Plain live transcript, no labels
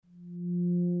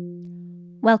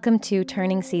Welcome to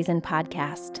Turning Season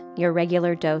Podcast, your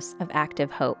regular dose of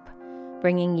active hope,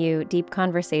 bringing you deep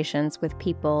conversations with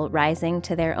people rising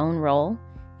to their own role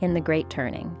in the Great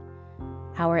Turning,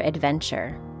 our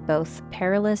adventure, both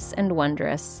perilous and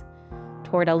wondrous,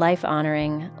 toward a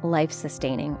life-honoring,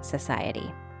 life-sustaining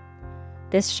society.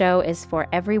 This show is for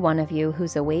every one of you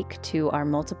who's awake to our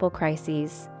multiple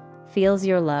crises, feels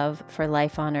your love for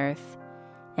life on Earth,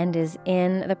 and is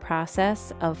in the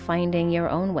process of finding your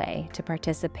own way to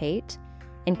participate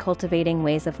in cultivating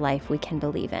ways of life we can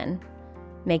believe in,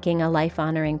 making a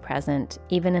life-honoring present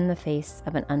even in the face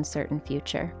of an uncertain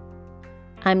future.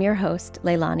 I'm your host,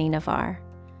 Leilani Navar.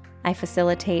 I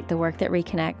facilitate the work that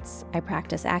reconnects, I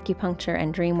practice acupuncture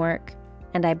and dream work,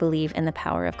 and I believe in the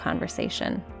power of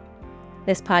conversation.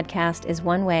 This podcast is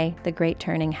one way the Great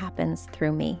Turning happens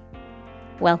through me.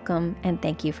 Welcome, and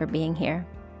thank you for being here.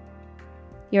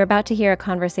 You're about to hear a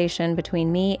conversation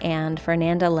between me and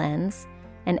Fernanda Lenz,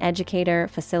 an educator,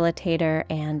 facilitator,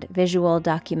 and visual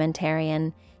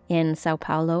documentarian in Sao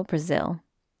Paulo, Brazil.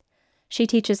 She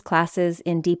teaches classes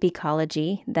in deep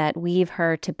ecology that weave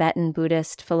her Tibetan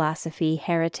Buddhist philosophy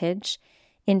heritage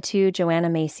into Joanna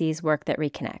Macy's work that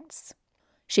reconnects.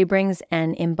 She brings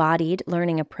an embodied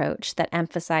learning approach that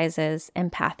emphasizes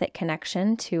empathic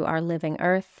connection to our living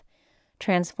earth,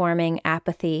 transforming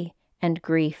apathy and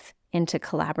grief into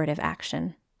collaborative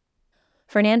action.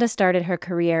 Fernanda started her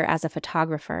career as a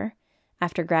photographer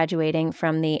after graduating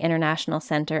from the International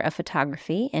Center of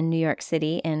Photography in New York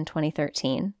City in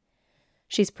 2013.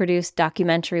 She's produced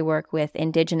documentary work with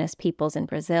indigenous peoples in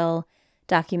Brazil,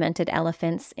 documented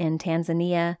elephants in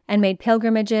Tanzania, and made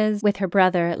pilgrimages with her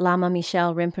brother Lama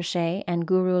Michel Rinpoche and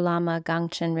Guru Lama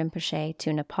Gangchen Rinpoche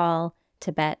to Nepal,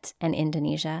 Tibet, and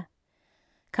Indonesia.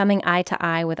 Coming eye to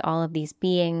eye with all of these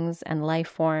beings and life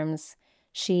forms,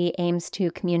 she aims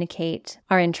to communicate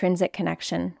our intrinsic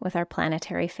connection with our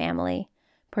planetary family,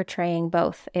 portraying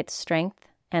both its strength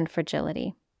and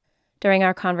fragility. During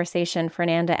our conversation,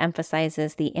 Fernanda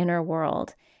emphasizes the inner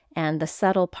world and the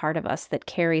subtle part of us that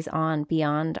carries on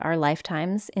beyond our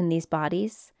lifetimes in these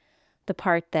bodies, the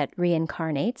part that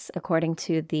reincarnates according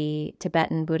to the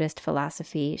Tibetan Buddhist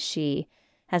philosophy she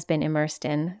has been immersed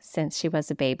in since she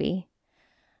was a baby.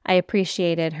 I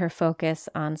appreciated her focus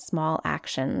on small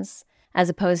actions, as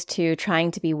opposed to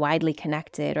trying to be widely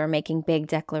connected or making big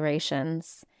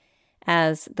declarations,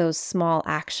 as those small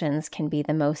actions can be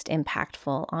the most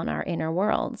impactful on our inner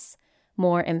worlds,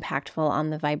 more impactful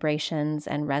on the vibrations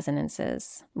and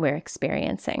resonances we're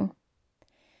experiencing.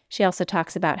 She also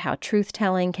talks about how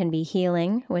truth-telling can be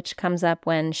healing, which comes up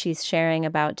when she's sharing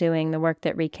about doing the work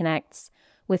that reconnects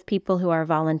with people who are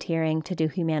volunteering to do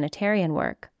humanitarian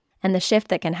work, and the shift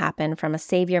that can happen from a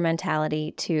savior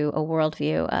mentality to a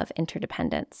worldview of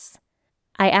interdependence.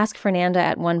 I asked Fernanda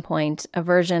at one point a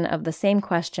version of the same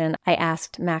question I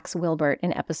asked Max Wilbert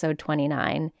in episode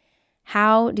 29.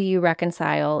 How do you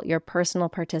reconcile your personal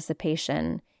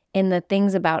participation in the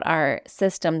things about our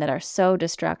system that are so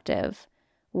destructive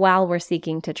while we're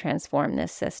seeking to transform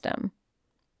this system?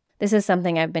 This is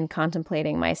something I've been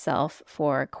contemplating myself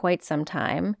for quite some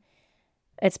time.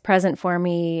 It's present for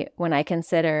me when I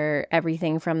consider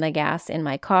everything from the gas in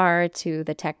my car to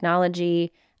the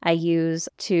technology I use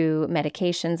to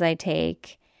medications I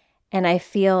take. And I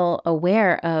feel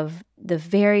aware of the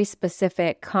very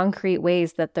specific, concrete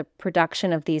ways that the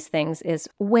production of these things is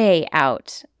way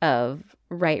out of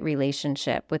right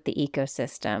relationship with the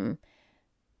ecosystem.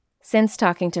 Since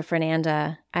talking to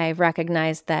Fernanda, I've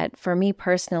recognized that for me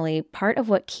personally, part of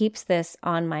what keeps this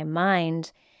on my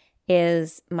mind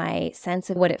is my sense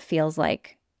of what it feels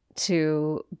like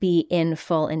to be in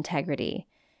full integrity,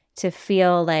 to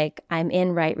feel like I'm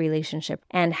in right relationship,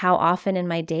 and how often in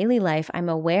my daily life I'm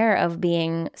aware of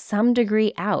being some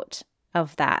degree out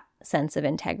of that sense of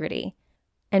integrity.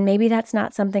 And maybe that's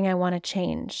not something I want to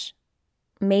change.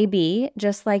 Maybe,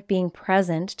 just like being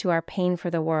present to our pain for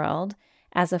the world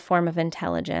as a form of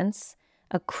intelligence,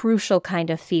 a crucial kind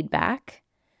of feedback,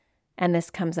 and this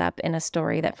comes up in a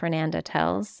story that Fernanda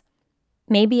tells,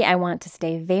 maybe I want to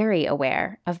stay very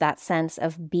aware of that sense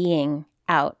of being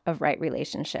out of right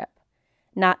relationship,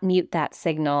 not mute that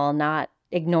signal, not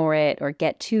ignore it or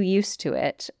get too used to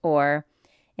it, or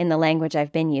in the language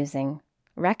I've been using,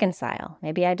 reconcile.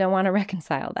 Maybe I don't want to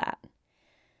reconcile that.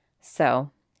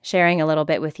 So, sharing a little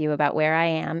bit with you about where I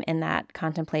am in that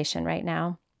contemplation right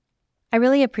now. I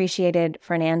really appreciated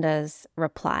Fernanda's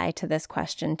reply to this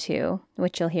question too,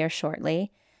 which you'll hear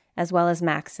shortly, as well as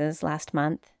Max's last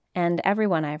month, and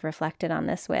everyone I've reflected on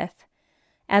this with.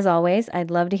 As always,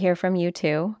 I'd love to hear from you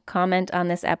too. Comment on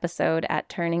this episode at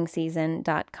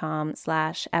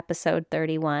turningseason.com/episode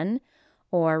 31,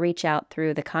 or reach out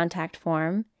through the contact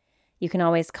form. You can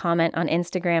always comment on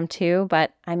Instagram too,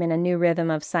 but I'm in a new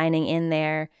rhythm of signing in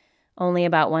there only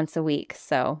about once a week,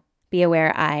 so be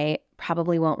aware I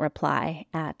probably won't reply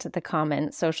at the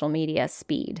common social media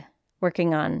speed.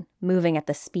 Working on moving at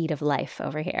the speed of life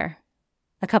over here.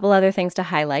 A couple other things to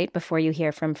highlight before you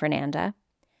hear from Fernanda.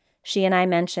 She and I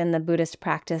mentioned the Buddhist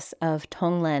practice of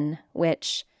Tonglen,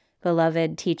 which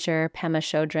beloved teacher Pema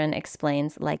Chodron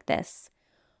explains like this.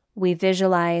 We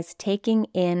visualize taking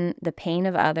in the pain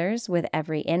of others with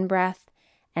every in-breath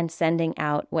and sending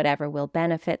out whatever will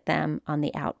benefit them on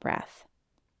the out-breath.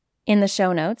 In the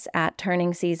show notes at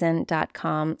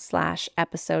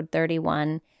turningseason.com/episode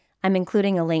 31, I'm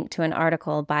including a link to an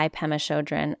article by Pema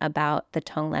Chodron about the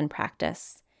Tonglen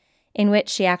practice, in which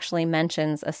she actually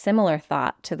mentions a similar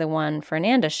thought to the one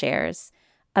Fernanda shares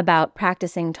about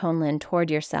practicing Tonglen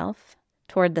toward yourself,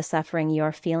 toward the suffering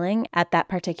you're feeling at that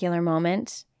particular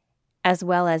moment, as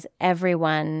well as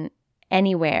everyone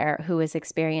anywhere who is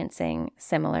experiencing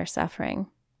similar suffering.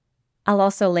 I'll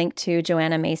also link to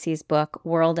Joanna Macy's book,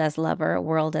 World as Lover,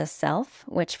 World as Self,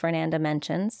 which Fernanda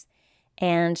mentions,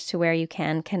 and to where you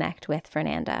can connect with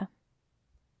Fernanda.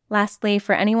 Lastly,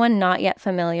 for anyone not yet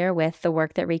familiar with the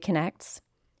Work That Reconnects,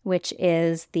 which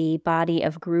is the body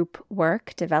of group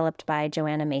work developed by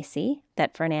Joanna Macy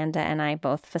that Fernanda and I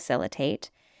both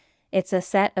facilitate, it's a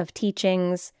set of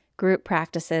teachings, group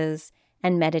practices,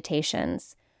 and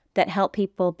meditations that help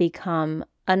people become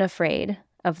unafraid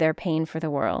of their pain for the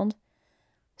world,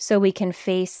 so we can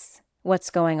face what's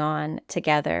going on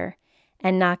together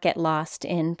and not get lost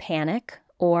in panic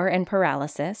or in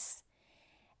paralysis,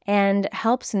 and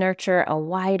helps nurture a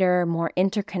wider, more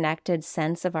interconnected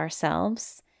sense of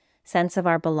ourselves, sense of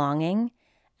our belonging,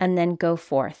 and then go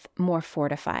forth more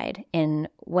fortified in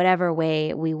whatever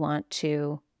way we want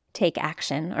to take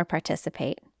action or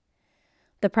participate.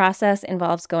 The process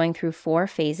involves going through 4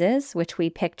 phases, which we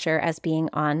picture as being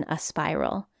on a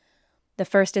spiral. The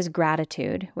first is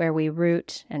gratitude, where we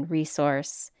root and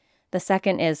resource. The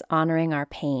second is honoring our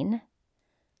pain.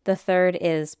 The third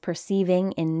is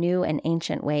perceiving in new and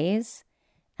ancient ways.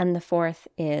 And the fourth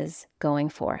is going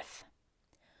forth.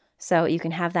 So you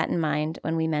can have that in mind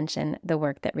when we mention the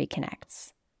Work That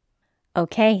Reconnects.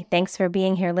 Okay, thanks for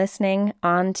being here listening.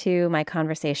 On to my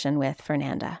conversation with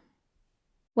Fernanda.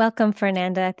 Welcome,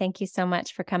 Fernanda. Thank you so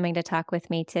much for coming to talk with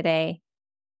me today.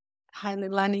 Hi,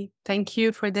 Leilani. Thank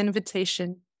you for the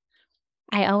invitation.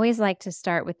 I always like to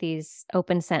start with these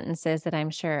open sentences that I'm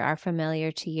sure are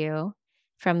familiar to you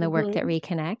from the Work That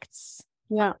Reconnects.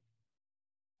 Yeah.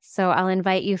 So I'll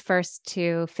invite you first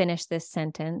to finish this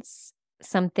sentence.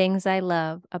 Some things I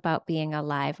love about being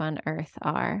alive on Earth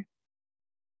are.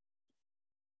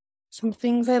 Some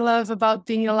things I love about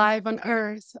being alive on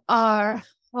Earth are,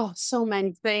 so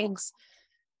many things.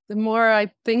 The more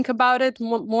I think about it,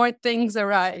 more things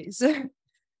arise.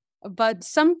 But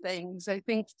some things, I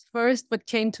think first what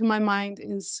came to my mind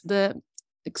is the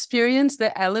experience,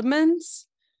 the elements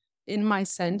in my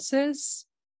senses.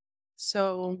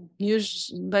 So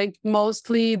usually,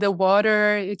 mostly the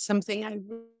water, it's something I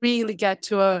really get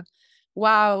to a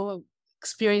wow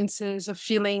experiences of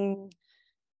feeling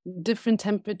different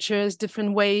temperatures,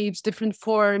 different waves, different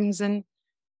forms. And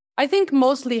I think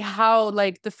mostly how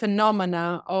the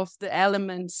phenomena of the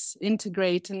elements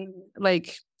integrate and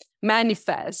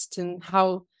manifest, and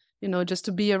how, just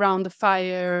to be around the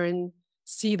fire and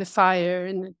see the fire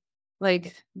and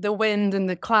the wind and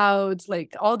the clouds,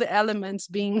 all the elements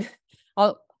being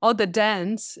all the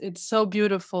dance. It's so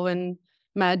beautiful and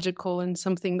magical, and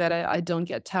something that I don't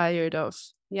get tired of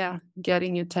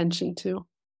getting attention to.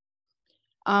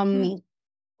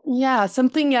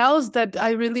 Something else that I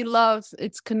really love,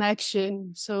 it's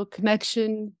connection. So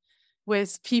connection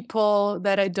with people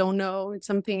that I don't know. It's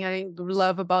something I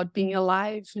love about being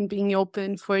alive and being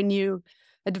open for new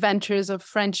adventures of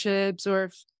friendships, or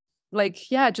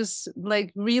just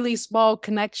really small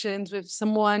connections with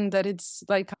someone that it's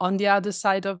on the other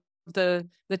side of the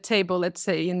table, let's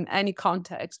say, in any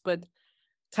context, but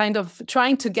kind of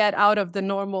trying to get out of the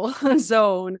normal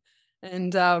zone.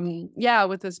 And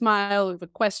with a smile, with a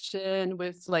question,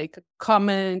 with a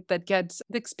comment that gets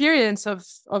the experience of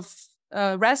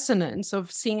resonance,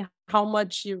 of seeing how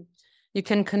much you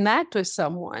can connect with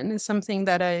someone, is something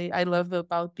that I love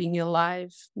about being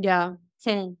alive. Yeah.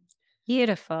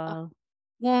 Beautiful.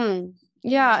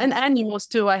 Yeah, and animals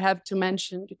too, I have to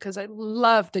mention, because I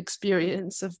love the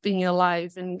experience of being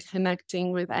alive and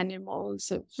connecting with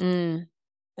animals, and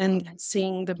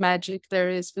seeing the magic there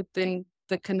is within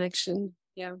the connection.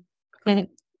 Yeah. Oh,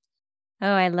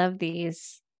 I love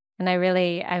these. And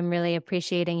I'm really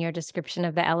appreciating your description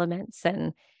of the elements.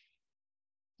 And,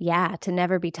 yeah, to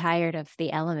never be tired of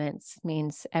the elements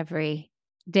means every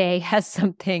day has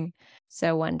something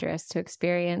so wondrous to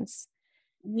experience.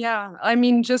 Yeah, I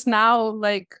mean, just now,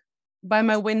 like by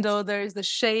my window, there's the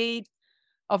shade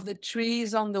of the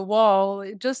trees on the wall,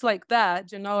 just like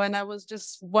that, and I was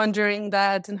just wondering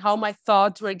that and how my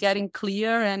thoughts were getting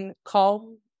clear and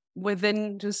calm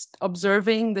within just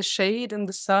observing the shade and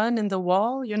the sun and the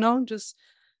wall, just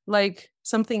like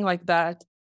something like that.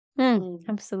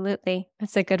 Absolutely.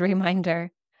 That's a good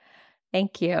reminder.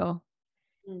 Thank you.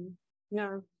 Mm.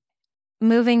 Yeah.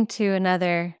 Moving to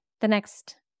the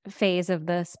next phase of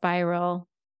the spiral,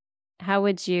 how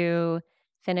would you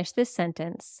finish this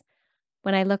sentence?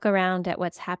 When I look around at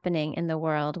what's happening in the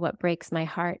world, what breaks my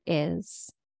heart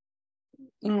is.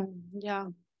 Yeah.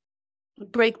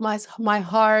 Break my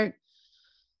heart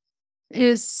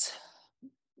is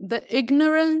the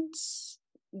ignorance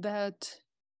that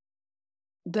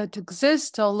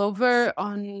exists all over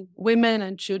on women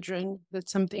and children.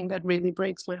 That's something that really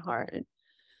breaks my heart.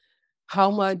 How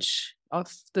much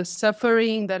of the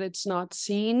suffering that it's not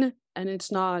seen, and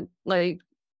it's not like,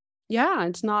 yeah,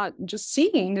 it's not just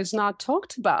seen, it's not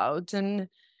talked about. And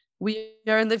we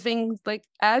are living like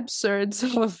absurds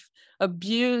of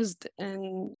abused,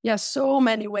 and yeah, so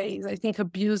many ways. I think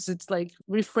abuse, it's like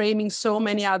reframing so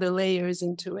many other layers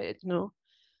into it,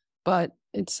 but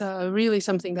it's really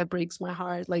something that breaks my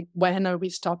heart. Like, when are we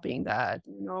stopping that?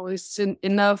 It's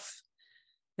enough.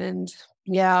 And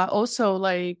yeah, also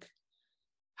like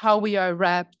how we are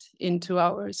wrapped into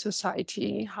our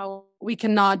society, how we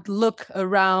cannot look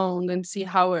around and see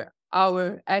how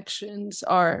our actions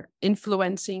are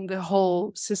influencing the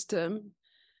whole system,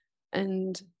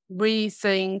 and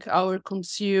rethink our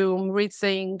consume,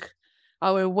 rethink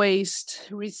our waste,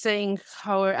 rethink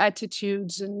our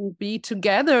attitudes, and be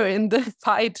together in the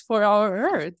fight for our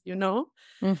earth.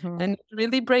 Mm-hmm. And it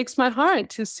really breaks my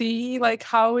heart to see like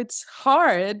how it's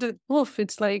hard. Oof,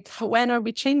 it's like, when are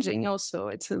we changing? Also,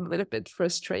 it's a little bit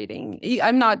frustrating.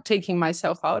 I'm not taking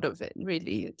myself out of it,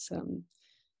 really.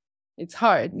 It's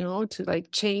hard, to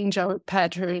like change our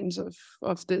patterns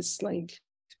of this, like,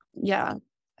 yeah,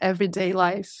 everyday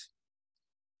life,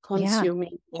 Yeah.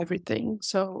 consuming everything.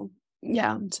 So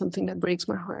yeah, it's something that breaks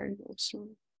my heart also.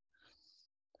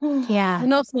 Yeah.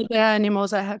 And also the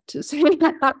animals, I have to say.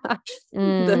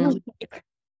 Mm.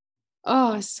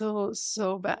 Oh,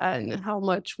 so bad how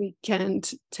much we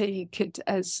can't take it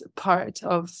as part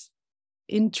of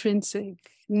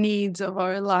intrinsic needs of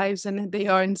our lives, and they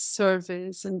are in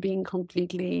service and being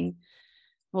completely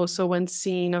also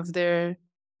unseen of their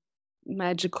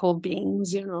magical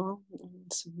beings. And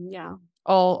yeah,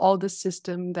 all the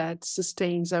system that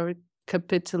sustains our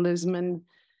capitalism, and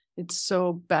it's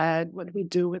so bad what we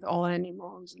do with all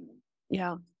animals.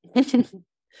 Yeah.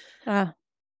 Ah,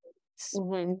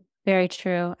 Mhm. very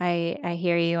true. I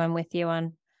hear you. I'm with you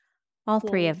on all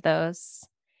three Yeah, of those.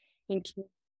 thank you.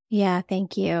 Yeah,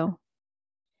 thank you.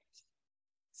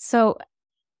 So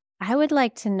I would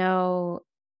like to know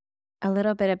a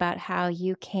little bit about how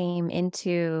you came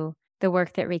into the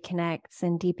work that reconnects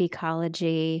and deep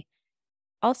ecology.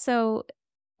 Also,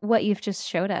 what you've just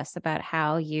showed us about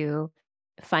how you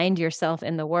find yourself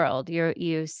in the world.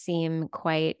 You seem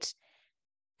quite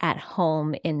at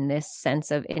home in this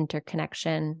sense of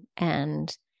interconnection.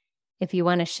 And if you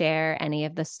want to share any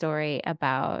of the story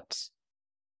about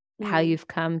how Mm. you've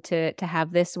come to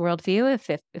have this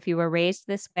worldview, if you were raised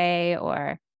this way,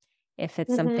 or if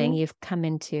it's something Mhm. you've come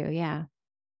into, yeah.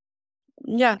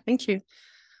 Yeah, thank you.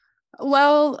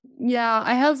 Well, yeah,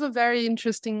 I have a very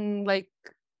interesting like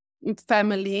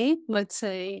family, let's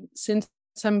say, since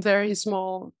I'm very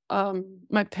small.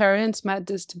 My parents met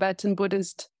this Tibetan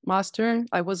Buddhist master.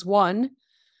 I was one.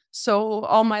 So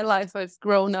all my life I've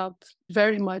grown up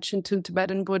very much into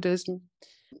Tibetan Buddhism,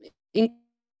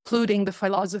 including the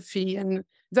philosophy, and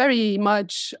very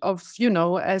much of,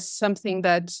 as something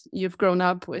that you've grown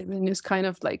up with and is kind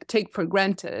of like take for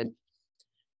granted.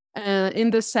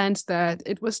 In the sense that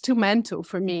it was too mental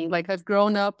for me. Like, I've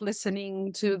grown up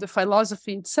listening to the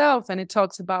philosophy itself, and it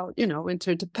talks about,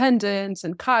 interdependence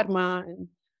and karma. And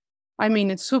I mean,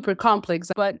 it's super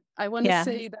complex, but I want to Yeah.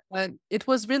 say that it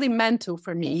was really mental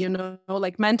for me,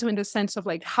 like mental in the sense of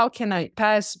like, how can I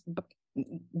pass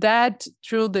that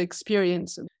through the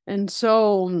experience? And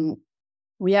so,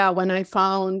 yeah, when I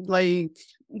found like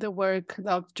the work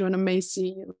of Jonah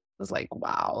Macy, was like,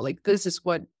 wow, like this is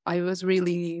what I was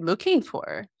really looking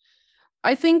for.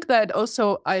 I think that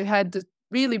also I had the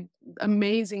really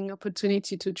amazing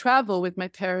opportunity to travel with my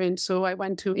parents. So I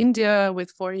went to India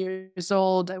with 4 years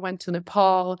old. I went to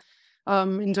Nepal,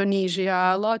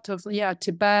 Indonesia, a lot of,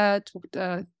 Tibet,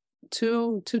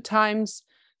 two times.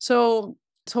 So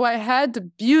So I had the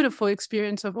beautiful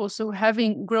experience of also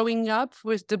growing up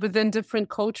within different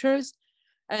cultures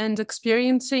and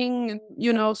experiencing,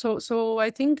 so I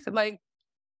think like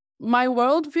my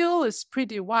worldview is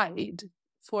pretty wide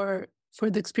for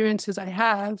the experiences I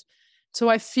have. So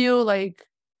I feel like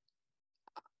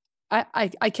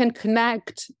I can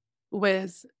connect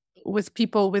with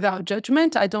people without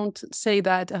judgment. I don't say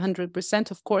that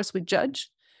 100%. Of course, we judge,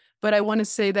 but I want to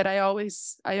say that I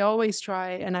always try,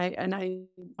 and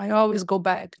I always go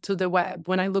back to the web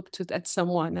when I look at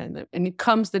someone, and it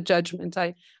comes the judgment.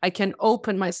 I can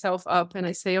open myself up, and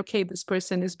I say, okay, this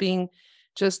person is being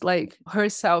just like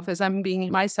herself as I'm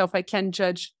being myself. I can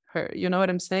judge her. You know what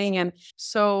I'm saying? And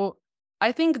so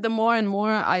I think the more and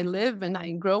more I live and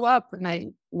I grow up and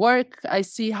I work, I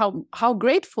see how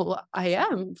grateful I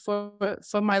am for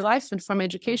my life and for my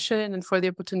education and for the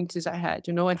opportunities I had,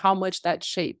 and how much that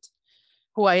shaped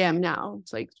who I am now.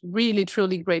 It's like really,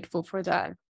 truly grateful for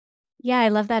that. Yeah, I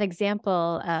love that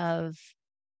example of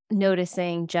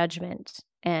noticing judgment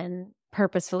and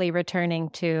purposefully returning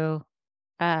to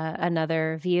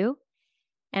another view.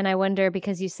 And I wonder,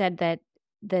 because you said that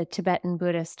the Tibetan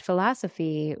Buddhist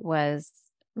philosophy was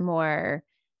more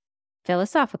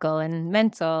philosophical and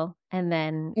mental, and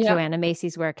then Yeah. Joanna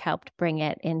Macy's work helped bring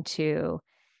it into,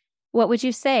 what would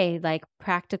you say, like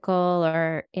practical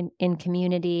or in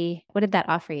community? What did that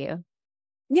offer you?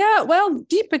 Yeah, well,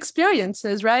 deep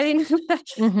experiences, right?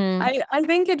 Mm-hmm. I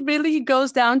think it really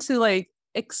goes down to like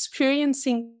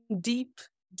experiencing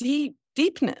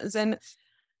deepness.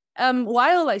 And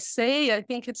while I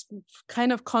think it's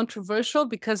kind of controversial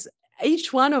because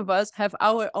each one of us have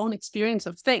our own experience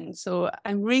of things. So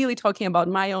I'm really talking about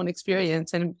my own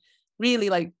experience, and really,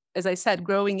 like, as I said,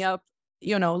 growing up,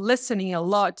 listening a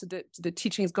lot to the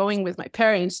teachings, going with my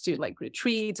parents to like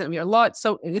retreats, and a lot.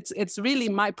 So it's really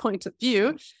my point of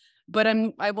view. But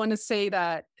I want to say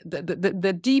that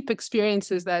the deep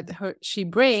experiences that she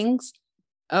brings,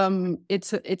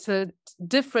 it's a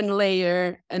different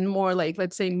layer and more like,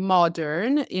 let's say,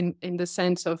 modern in the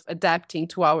sense of adapting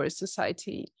to our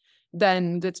society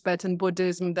than the Tibetan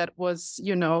Buddhism that was,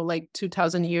 like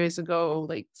 2000 years ago,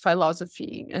 like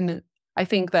philosophy. And I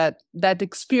think that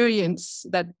experience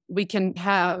that we can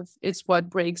have is what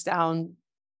breaks down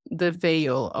the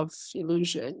veil of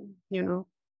illusion,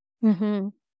 Mm-hmm.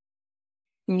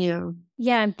 Yeah.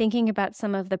 Yeah, I'm thinking about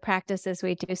some of the practices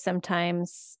we do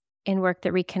sometimes in work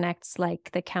that reconnects,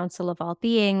 like the Council of All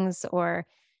Beings or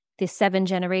the 7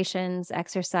 generations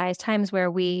exercise, times where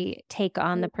we take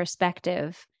on the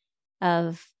perspective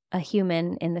of a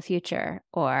human in the future,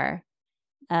 or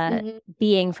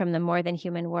being from the more than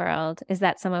human world. Is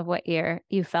that some of what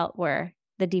you felt were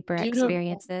the deeper Beautiful.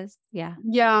 experiences?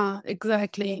 Yeah,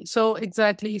 exactly. So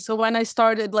when I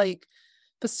started like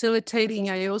facilitating,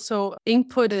 I also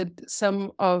inputted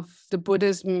some of the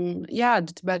Buddhism,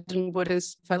 the Tibetan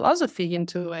Buddhist philosophy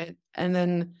into it, and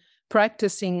then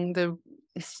practicing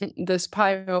the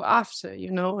spiral after,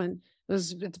 and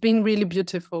it's been really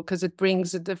beautiful because it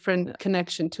brings a different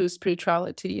connection to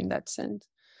spirituality in that sense.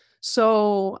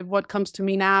 So what comes to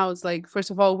me now is like, first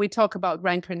of all, we talk about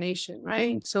reincarnation,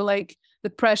 right? So like the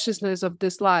preciousness of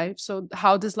this life. So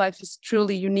how this life is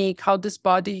truly unique, how this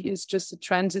body is just a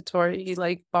transitory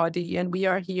like body. And we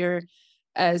are here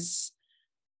as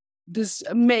this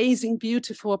amazing,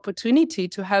 beautiful opportunity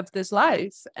to have this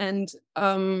life. And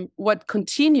what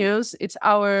continues, it's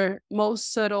our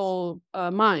most subtle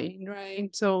mind, right?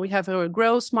 So we have our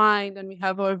gross mind and we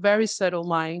have our very subtle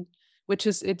mind, which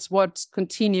is what's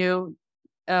continue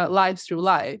life through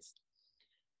life.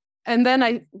 And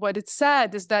then what it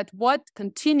said is that what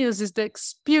continues is the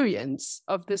experience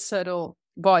of the subtle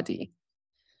body.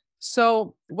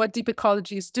 So what deep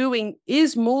ecology is doing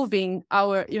is moving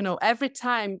our, every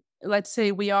time, let's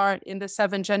say we are in the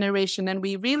 7th generation and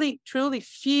we really truly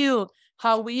feel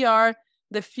how we are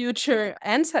the future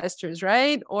ancestors,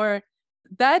 right? Or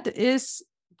that is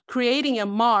creating a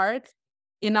mark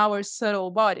in our subtle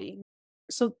body.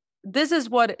 So this is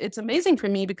what it's amazing for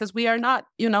me, because we are not,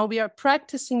 we are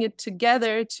practicing it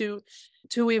together to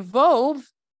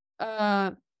evolve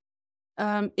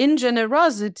in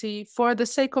generosity for the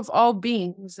sake of all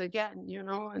beings again,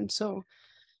 and so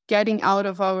getting out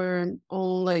of our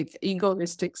own like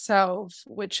egoistic self,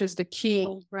 which is the key,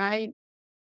 right?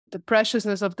 The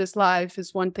preciousness of this life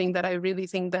is one thing that I really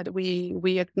think that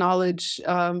we acknowledge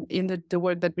in the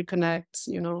work that we connect,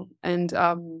 and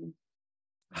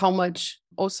how much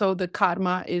also the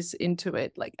karma is into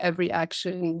it. Like every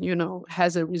action,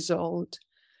 has a result.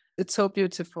 It's so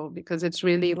beautiful because it's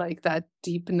really like that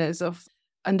deepness of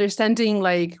understanding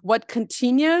like what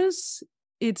continues,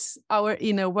 it's our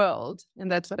inner world.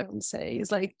 And that's what I would say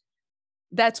is like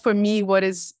that's for me what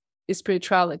is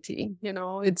spirituality.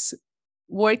 It's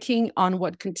working on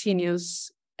what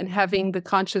continues and having the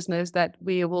consciousness that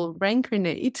we will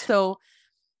reincarnate. So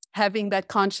having that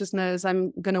consciousness,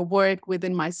 I'm going to work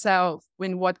within myself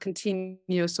in what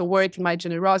continues. So work in my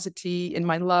generosity, in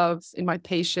my love, in my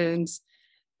patience,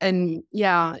 and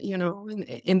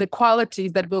in the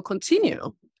qualities that will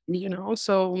continue,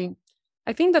 So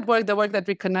I think that the work that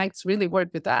reconnects really work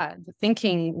with that,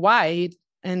 thinking wide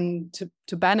and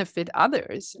to benefit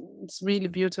others. It's really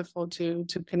beautiful to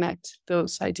connect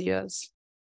those ideas.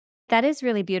 That is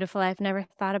really beautiful. I've never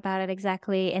thought about it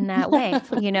exactly in that way,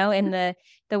 in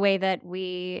the way that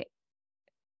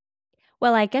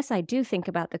I guess I do think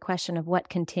about the question of what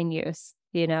continues,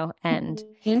 and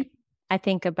Mhm. I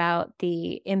think about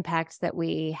the impacts that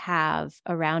we have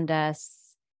around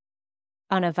us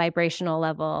on a vibrational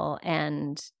level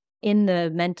and in the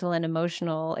mental and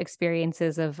emotional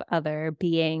experiences of other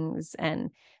beings and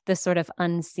the sort of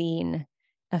unseen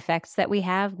effects that we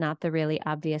have, not the really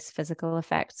obvious physical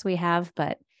effects we have,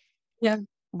 but Yeah.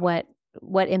 what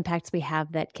impacts we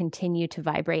have that continue to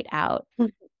vibrate out.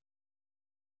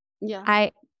 Yeah.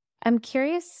 I'm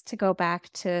curious to go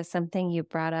back to something you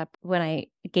brought up when I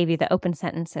gave you the open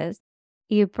sentences.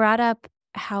 You brought up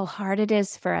how hard it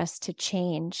is for us to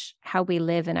change how we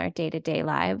live in our day-to-day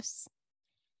lives.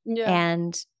 Yeah.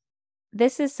 And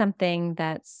this is something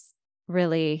that's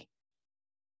really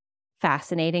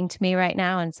fascinating to me right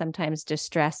now and sometimes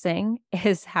distressing,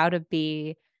 is how to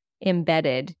be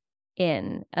embedded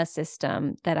in a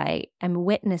system that I am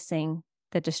witnessing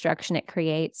the destruction it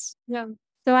creates. Yeah.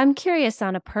 So I'm curious,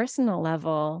 on a personal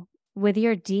level, with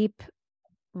your deep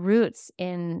roots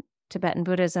in Tibetan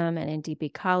Buddhism and in deep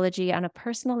ecology, on a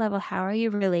personal level, how are you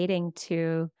relating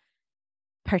to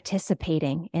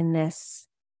participating in this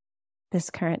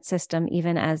current system,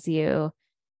 even as you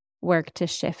work to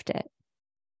shift it?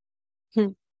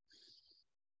 Hmm.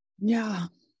 Yeah.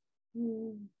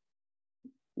 Mm.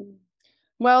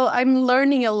 Well, I'm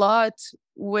learning a lot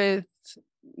with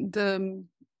the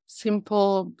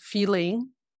simple feeling,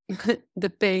 the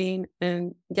pain,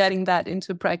 and getting that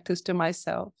into practice to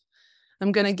myself.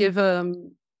 I'm going to give a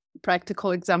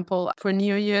practical example. For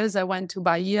New Year's, I went to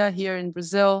Bahia here in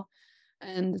Brazil,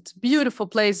 and it's a beautiful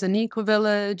place, an eco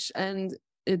village, and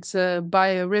it's by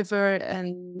a river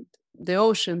and the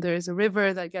ocean. There is a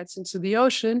river that gets into the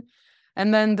ocean.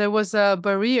 And then there was a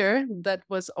barrier that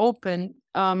was open,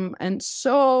 and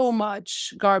so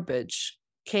much garbage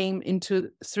came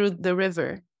through the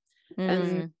river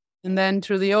and then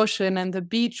through the ocean, and the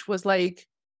beach was like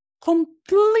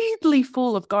completely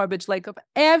full of garbage, like of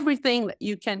everything that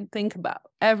you can think about,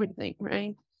 everything,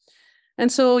 right?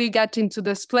 And so you get into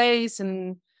this place,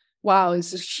 and wow,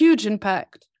 it's a huge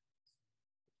impact.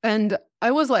 And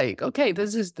I was like, okay,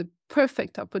 this is the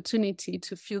perfect opportunity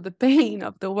to feel the pain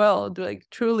of the world, like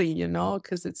truly,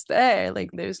 because it's there.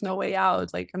 Like there's no way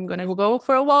out. Like I'm gonna go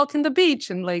for a walk in the beach,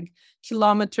 and like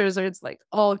kilometers, or it's like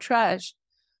all trash.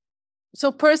 So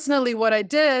personally, what I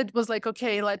did was like,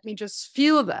 okay, let me just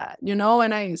feel that,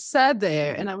 and I sat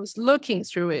there and I was looking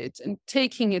through it and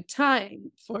taking it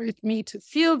time for me to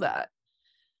feel that.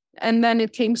 And then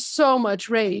it came so much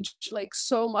rage, like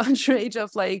so much rage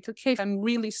of like, okay, I'm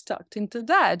really stuck into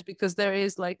that because there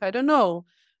is like, I don't know,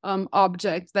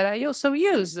 objects that I also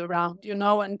use around,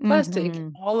 and plastic,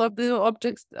 all of the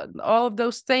objects, all of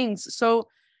those things. So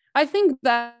I think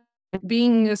that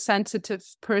being a sensitive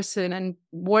person and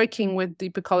working with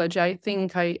deep ecology, I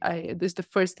think this is the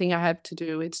first thing I have to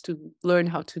do. It's to learn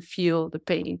how to feel the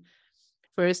pain.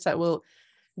 First, I will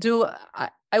do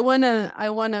I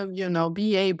wanna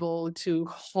be able to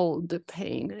hold the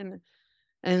pain,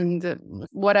 and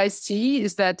what I see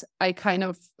is that I kind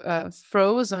of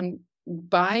froze on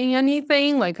buying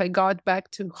anything. Like I got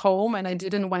back to home and I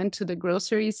didn't went to the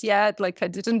groceries yet. Like I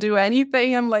didn't do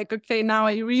anything. I'm like, okay, now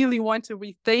I really want to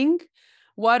rethink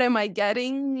what am I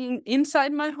getting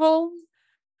inside my home.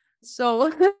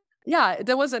 So yeah,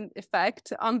 there was an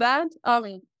effect on that.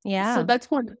 So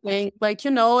that's one thing, like,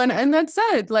 and that's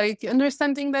it. Like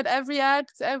understanding that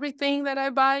everything that I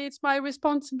buy, it's my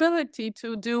responsibility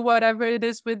to do whatever it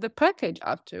is with the package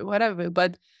after, whatever.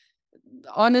 But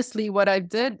honestly, what I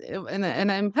did, and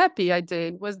I'm happy I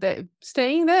did, was that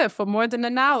staying there for more than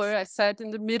an hour. I sat in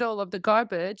the middle of the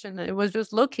garbage and I was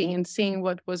just looking and seeing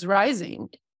what was rising.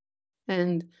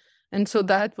 And so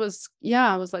that was,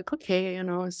 I was like, okay,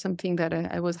 it's something that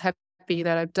I was happy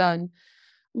that I've done.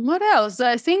 What else?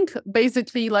 I think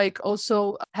basically like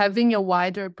also having a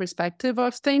wider perspective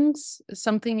of things.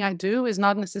 Something I do is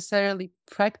not necessarily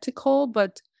practical,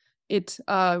 but it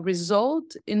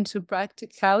result into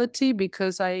practicality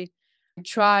because I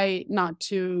try not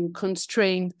to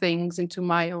constrain things into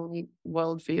my own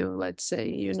worldview, let's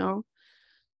say.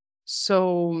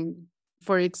 So,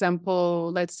 for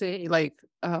example, let's say like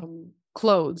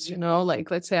clothes,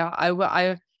 like let's say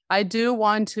I do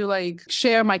want to like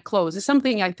share my clothes. It's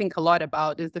something I think a lot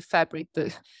about is the fabric,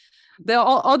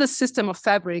 all the system of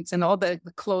fabrics and all the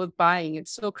clothes buying.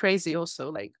 It's so crazy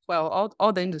also, like, well,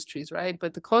 all the industries, right?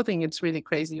 But the clothing, it's really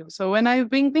crazy. So when I've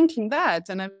been thinking that,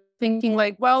 and I'm thinking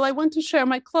like, well, I want to share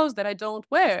my clothes that I don't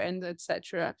wear, and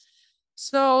etc.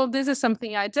 So this is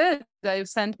something I did. I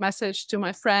sent message to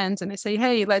my friends and I say,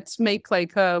 hey, let's make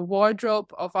like a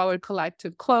wardrobe of our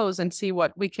collective clothes and see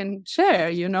what we can share.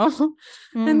 And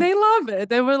Mm. they love it.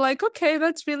 They were like, okay,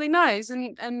 that's really nice.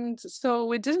 And so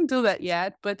we didn't do that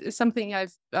yet, but it's something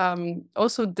I've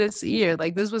also this year,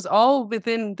 like this was all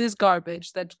within this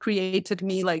garbage that created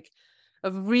me like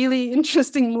a really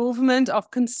interesting movement of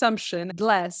consumption,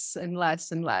 less and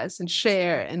less and less, and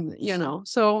share. And,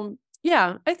 so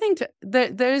yeah, I think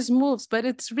there's moves, but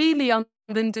it's really on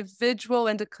the individual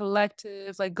and the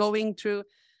collective, like going through,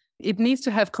 it needs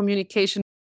to have communication.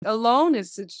 Alone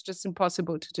it's just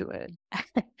impossible to do it.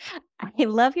 I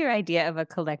love your idea of a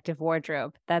collective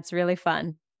wardrobe. That's really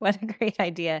fun. What a great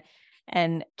idea.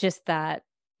 And just that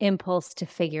impulse to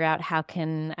figure out how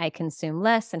can I consume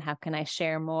less and how can I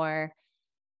share more.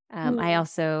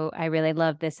 Mm. I really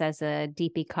love this as a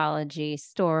deep ecology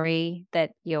story,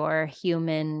 that your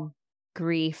human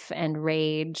grief and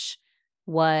rage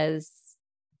was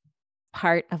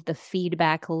part of the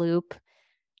feedback loop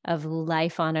of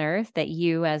life on Earth, that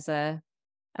you as a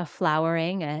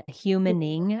flowering, a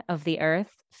humaning of the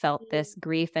earth felt this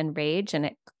grief and rage, and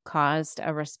it caused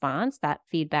a response. That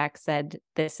feedback said,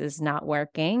 this is not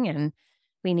working and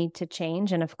we need to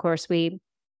change. And of course, we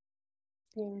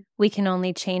can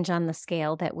only change on the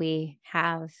scale that we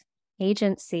have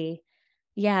agency.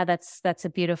 Yeah, that's a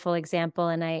beautiful example.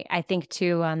 And I think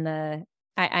too I'm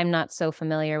not so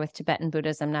familiar with Tibetan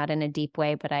Buddhism, not in a deep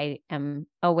way, but I am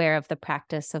aware of the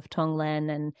practice of Tonglen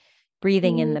and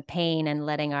breathing in Mhm. the pain and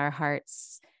letting our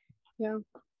hearts Yeah.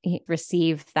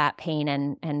 receive that pain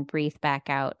and breathe back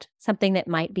out. Something that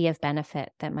might be of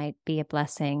benefit, that might be a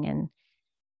blessing. And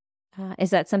is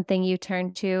that something you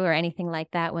turn to or anything like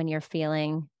that when you're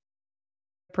feeling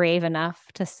brave enough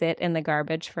to sit in the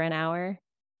garbage for an hour?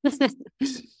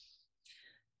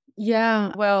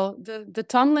 Yeah, well, the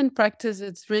Tonglen practice,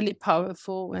 it's really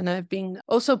powerful, and I've been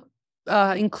also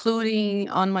including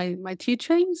on my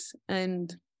teachings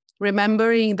and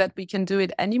remembering that we can do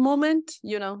it any moment.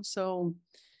 So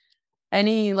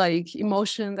any like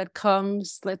emotion that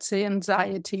comes, let's say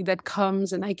anxiety that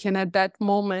comes, and I can at that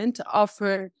moment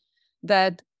offer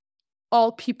that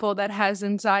all people that has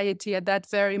anxiety at that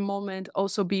very moment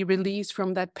also be released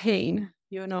from that pain.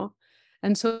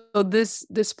 And so this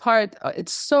part,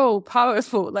 it's so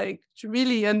powerful, like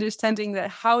really understanding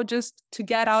that how just to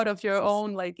get out of your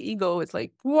own like ego, it's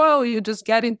like, whoa, you just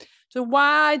get into a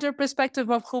wider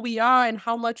perspective of who we are and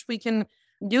how much we can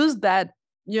use that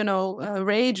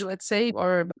rage, let's say,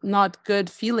 or not good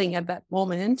feeling at that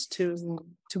moment to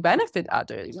benefit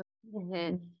others.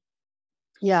 Mhm.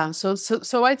 Yeah,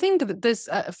 so I think that this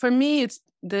for me, it's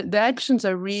the actions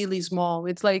are really small.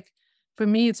 It's like, for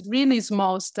me, it's really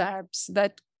small steps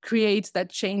that creates that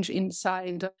change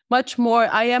inside. Much more,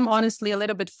 I am honestly a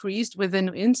little bit freezed within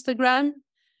Instagram.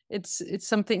 It's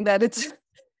something that it's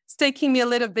it's taking me a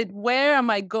little bit. Where am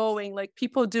I going? Like,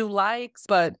 people do likes,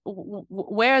 but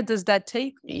where does that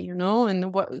take me?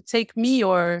 And what take me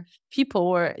or people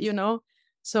or.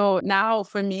 So now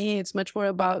for me, it's much more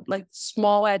about like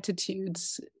small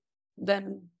attitudes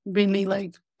than really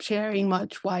like sharing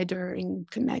much wider and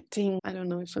connecting. I don't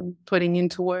know if I'm putting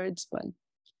into words, but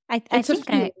I it's a think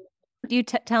feeling. you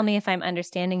tell me if I'm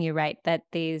understanding you right, that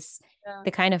Yeah.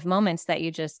 the kind of moments that you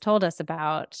just told us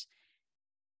about,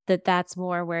 that's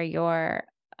more where your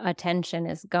attention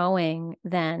is going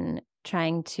than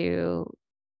trying to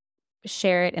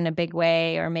share it in a big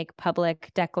way or make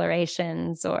public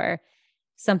declarations or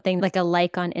something like a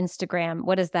like on Instagram.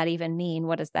 What does that even mean?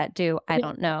 What does that do? I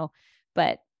don't know.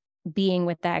 But being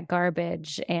with that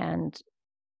garbage and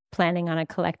planning on a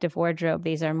collective wardrobe,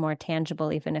 these are more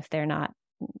tangible, even if they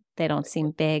don't seem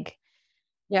big.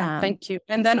 Yeah, thank you.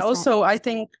 And then Is that also, I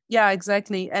think, yeah,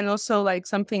 exactly. And also, like,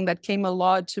 something that came a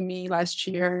lot to me last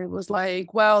year was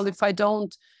like, well, if I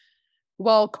don't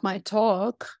walk my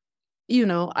talk,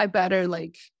 I better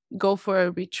like go for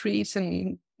a retreat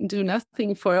and do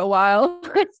nothing for a while.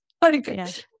 Like, yeah.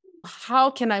 how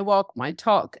can I walk my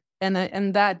talk? And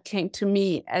that came to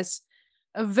me as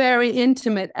a very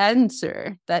intimate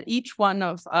answer that each one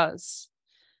of us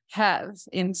has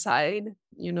inside.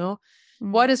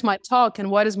 what is my talk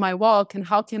and what is my walk and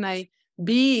how can I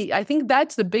be? I think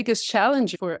that's the biggest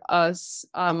challenge for us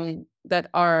that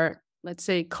are, let's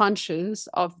say, conscious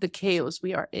of the chaos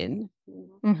we are in.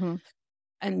 Mm-hmm.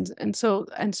 And so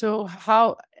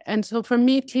for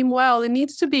me it came, well, it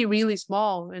needs to be really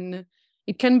small, and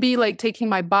it can be like taking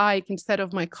my bike instead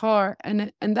of my car,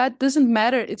 and that doesn't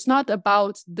matter. It's not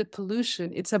about the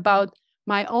pollution, it's about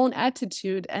my own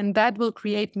attitude, and that will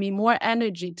create me more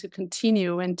energy to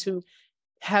continue and to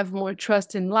have more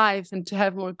trust in life and to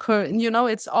have more courage.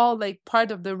 It's all like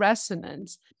part of the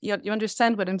resonance. You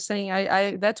understand what I'm saying?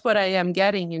 I that's what I am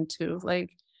getting into.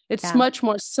 Like, it's much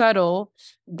more subtle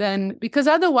than, because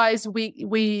otherwise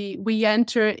we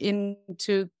enter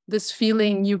into this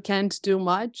feeling you can't do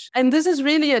much. And this is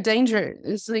really a danger.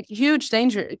 It's like huge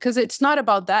danger, because it's not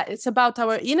about that. It's about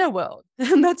our inner world.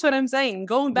 And that's what I'm saying.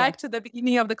 Going back to the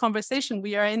beginning of the conversation,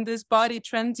 we are in this body,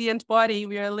 transient body.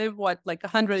 We are live, like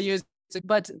 100 years,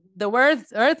 but the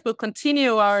earth will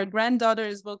continue. Our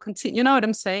granddaughters will continue. You know what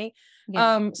I'm saying?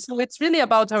 So it's really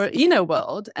about our inner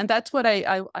world, and that's what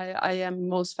I am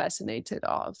most fascinated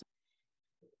of.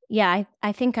 Yeah,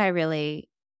 I think I really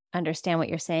understand what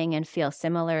you're saying and feel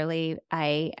similarly.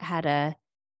 I had a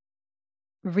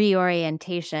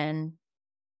reorientation,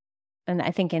 and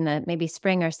I think in the maybe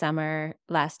spring or summer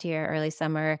last year, early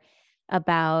summer,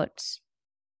 about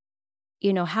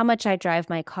how much I drive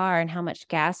my car and how much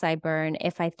gas I burn.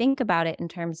 If I think about it in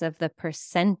terms of the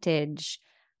percentage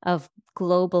of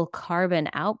global carbon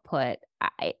output,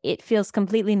 it feels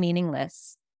completely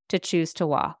meaningless to choose to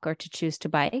walk or to choose to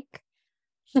bike.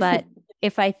 But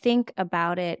if I think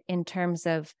about it in terms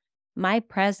of my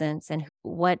presence and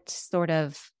what sort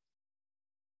of,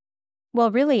 well,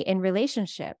 really in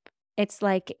relationship, it's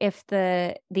like if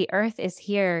the earth is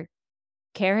here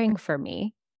caring for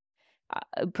me,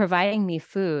 providing me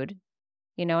food,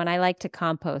 and I like to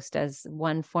compost as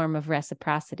one form of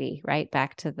reciprocity, right?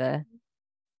 Back to the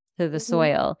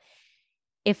soil.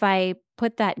 If I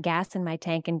put that gas in my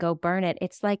tank and go burn it,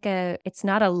 it's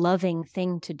not a loving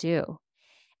thing to do.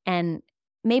 And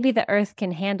maybe the earth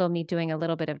can handle me doing a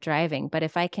little bit of driving, but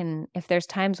if there's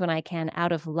times when I can,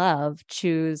 out of love,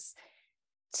 choose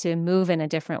to move in a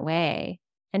different way,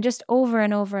 and just over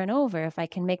and over and over, if I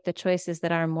can make the choices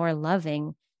that are more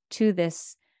loving to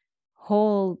this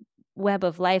whole web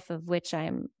of life of which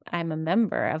I'm a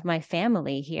member of, my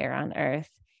family here on earth,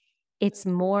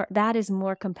 that is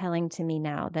more compelling to me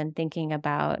now than thinking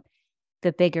about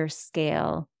the bigger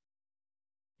scale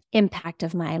impact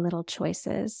of my little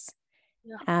choices.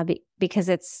 Because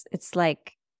it's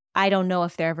like, I don't know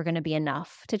if they're ever going to be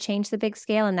enough to change the big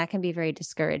scale, and that can be very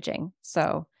discouraging.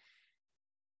 So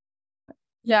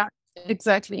yeah,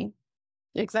 exactly.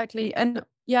 And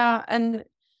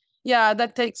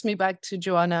that takes me back to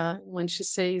Joanna when she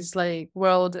says, like,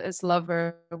 world as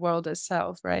lover, world as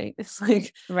self, right? It's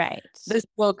like, right. This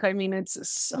book, I mean, it's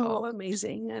so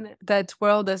amazing. And that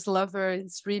world as lover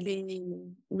is really,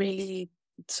 really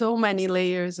so many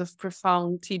layers of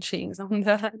profound teachings on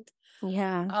that.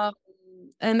 Yeah.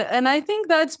 And I think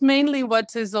that's mainly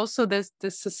what is also this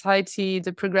society,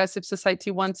 the progressive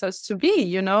society, wants us to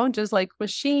be, just like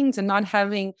machines, and not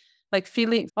having, like,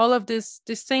 feeling all of these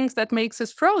things that makes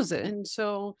us frozen.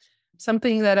 So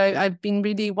something that I've been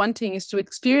really wanting is to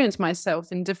experience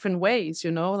myself in different ways,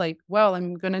 like, well,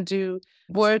 I'm going to do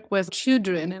work with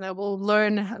children, and I will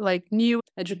learn like new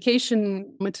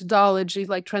education methodology,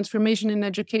 like transformation in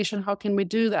education. How can we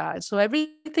do that? So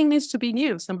everything needs to be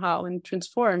new somehow and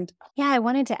transformed. Yeah, I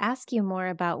wanted to ask you more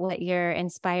about what you're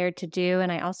inspired to do.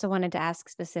 And I also wanted to ask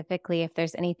specifically if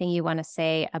there's anything you want to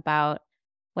say about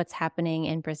what's happening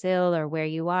in Brazil, or where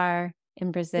you are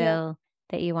in Brazil,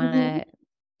 that you want to.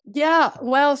 Yeah,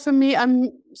 well, for me, I'm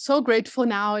so grateful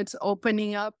now it's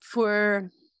opening up for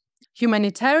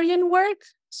humanitarian work.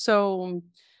 So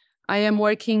I am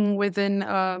working within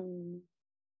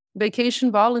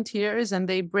Vacation Volunteers, and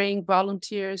they bring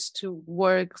volunteers to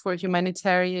work for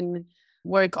humanitarian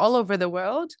work all over the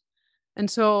world. And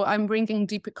so I'm bringing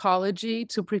deep ecology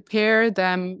to prepare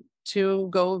them to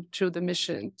go to the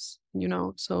missions,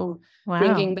 so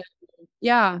bringing them.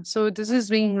 Yeah, so this has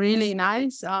been really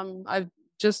nice. I've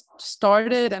just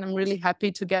started, and I'm really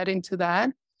happy to get into that.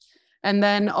 And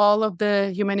then all of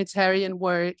the humanitarian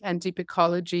work and deep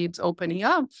ecology, it's opening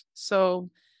up. So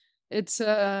it's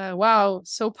wow,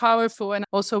 so powerful. And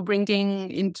also bringing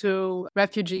into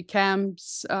refugee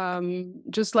camps,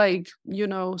 just like,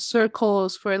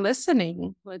 circles for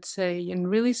listening, let's say, and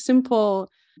really simple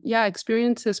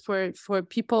experiences for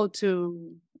people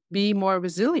to be more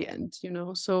resilient,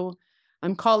 so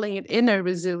I'm calling it inner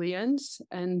resilience.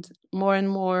 And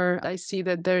more, I see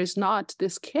that there is not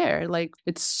this care. Like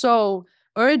it's so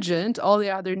urgent, all the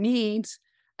other needs,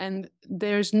 and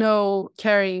there's no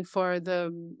caring for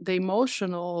the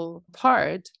emotional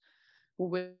part,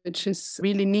 which is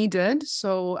really needed.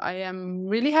 So I am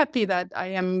really happy that I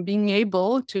am being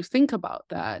able to think about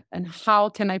that and how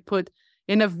can I put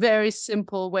in a very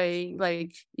simple way,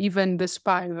 like even the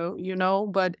spiral,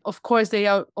 but of course they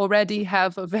already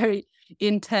have a very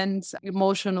intense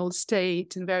emotional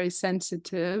state and very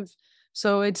sensitive.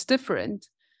 So it's different.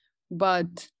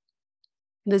 But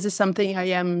this is something I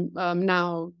am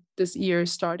now this year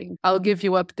starting. I'll give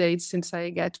you updates since I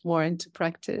get more into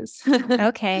practice.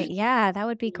 Okay. Yeah, that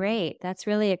would be great. That's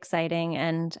really exciting.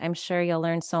 And I'm sure you'll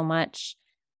learn so much.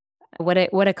 What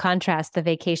a contrast, the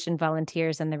vacation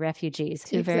volunteers and the refugees,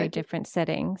 two very Exactly. different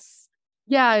settings.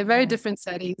 Yeah, very Yeah. different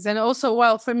settings. And also,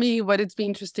 well, for me, what it's been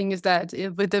interesting is that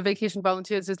with the vacation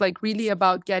volunteers, it's like really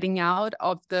about getting out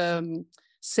of the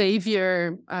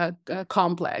savior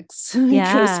complex because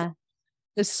Yeah.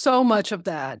 there's so much of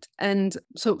that. And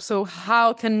so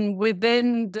how can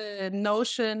within the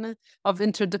notion of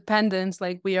interdependence,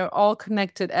 like we are all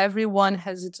connected, everyone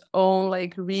has its own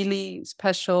like really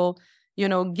special,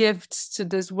 gifts to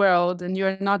this world, and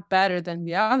you're not better than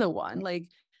the other one. Like,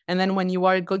 and then when you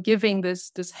are giving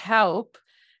this help,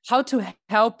 how to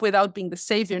help without being the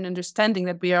savior and understanding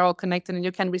that we are all connected and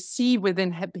you can receive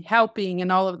within helping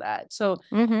and all of that. So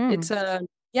it's a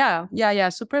yeah,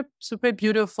 super, super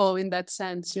beautiful in that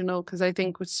sense, because I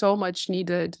think it's so much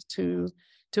needed to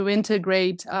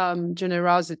integrate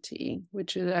generosity,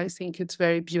 which is, I think it's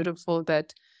very beautiful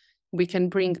that we can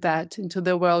bring that into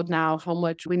the world now, how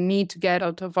much we need to get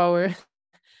out of our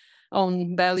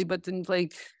own belly button,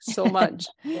 like so much.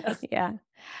 Yeah.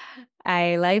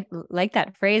 I like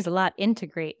that phrase a lot,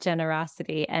 integrate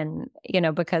generosity. And,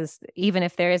 because even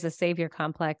if there is a savior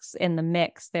complex in the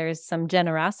mix, there's some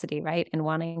generosity, right? In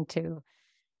wanting to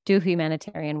do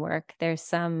humanitarian work.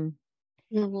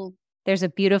 Mhm. There's a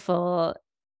beautiful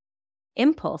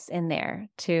impulse in there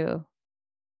to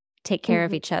take care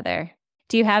of Mhm. each other.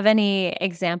 Do you have any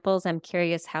examples? I'm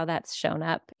curious how that's shown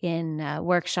up in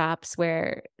workshops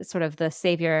where sort of the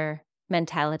savior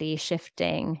mentality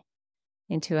shifting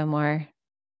into a more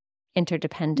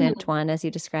interdependent one, as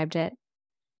you described it.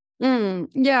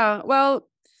 Yeah, well,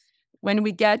 when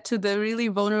we get to the really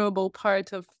vulnerable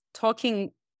part of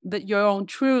talking your own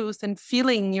truth and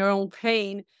feeling your own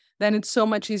pain, then it's so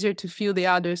much easier to feel the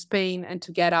other's pain and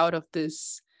to get out of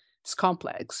this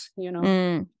complex.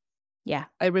 Yeah.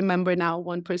 I remember now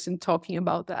one person talking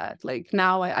about that. Like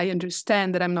now I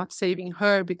understand that I'm not saving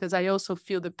her because I also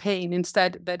feel the pain.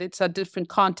 Instead, that it's a different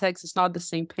context. It's not the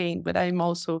same pain, but I'm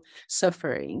also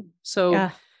suffering.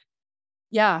 So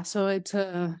yeah, so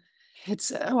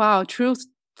it's wow, truth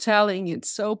telling. It's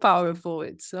so powerful.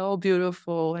 It's so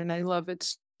beautiful, and I love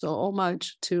it so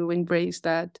much to embrace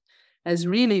that as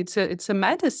really it's a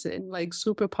medicine, like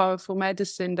super powerful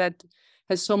medicine that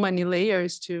has so many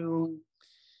layers to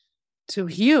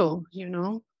heal,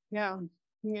 Yeah.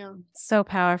 Yeah. So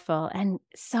powerful and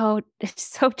so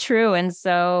true and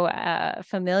so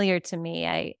familiar to me.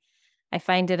 I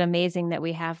find it amazing that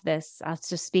we have this, I was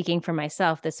just speaking for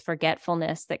myself, this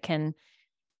forgetfulness that can,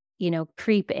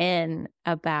 creep in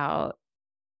about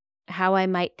how I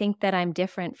might think that I'm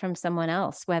different from someone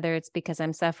else, whether it's because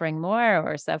I'm suffering more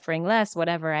or suffering less,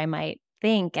 whatever I might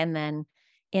think. And then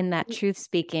in that truth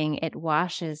speaking, it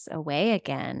washes away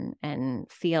again and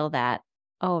feel that,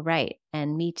 oh, right.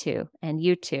 And me too. And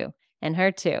you too. And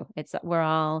her too. We're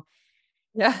all,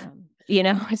 Yeah.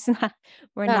 it's not,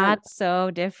 we're Yeah. not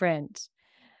so different.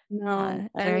 No.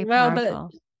 Very And well, but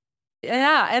powerful.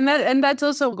 yeah, and that's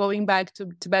also going back to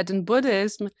Tibetan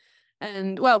Buddhism,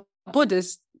 and well,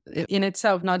 Buddhist in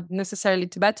itself, not necessarily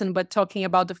Tibetan, but talking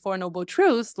about the Four Noble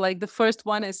Truths. Like the first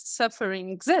one is suffering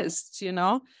exists,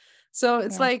 So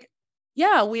it's Yeah. like,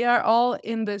 yeah, we are all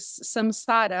in this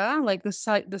samsara, like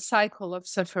the cycle of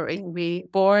suffering. We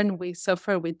born, we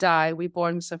suffer, we die. We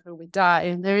born, we suffer, we die.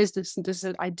 And there is this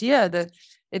idea that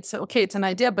it's okay, it's an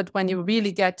idea, but when you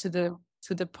really get to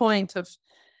the point of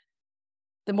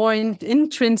the more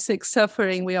intrinsic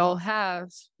suffering we all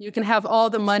have, you can have all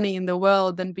the money in the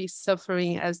world and be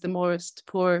suffering as the most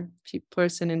poor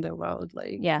person in the world.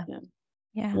 Like, Yeah.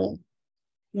 Yeah.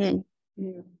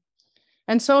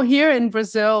 And so here in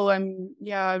Brazil,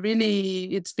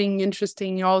 really, it's been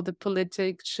interesting, all the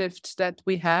politic shifts that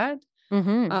we had.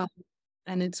 Mm-hmm.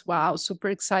 And it's, wow, super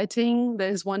exciting.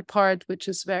 There's one part which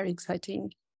is very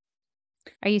exciting.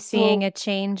 Are you seeing a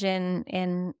change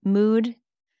in mood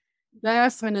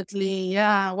Definitely.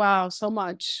 Yeah. Wow. So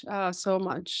much. So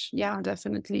much. Yeah,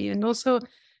 definitely. And also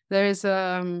there is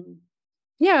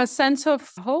yeah, a sense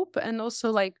of hope and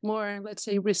also like more, let's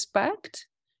say, respect,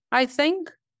 I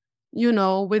think,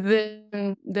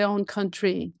 within their own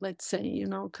country, let's say,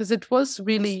 because it was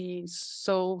really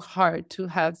so hard to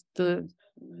have the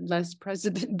last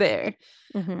president there.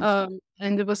 Hmm.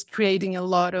 And it was creating a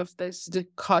lot of this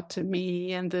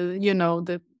dichotomy and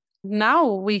the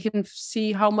now we can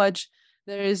see how much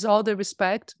there is all the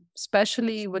respect,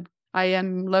 especially what I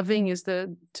am loving is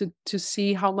to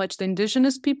see how much the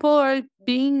indigenous people are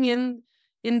being in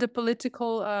the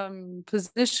political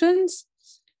positions,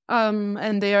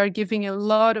 and they are giving a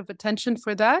lot of attention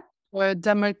for that, or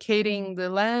demarcating the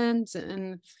lands.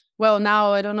 And well,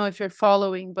 now I don't know if you're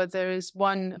following, but there is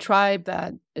one tribe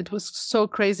that it was so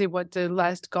crazy what the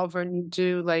last government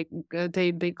do. Like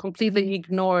they completely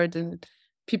ignored, and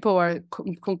people are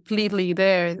completely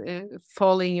there,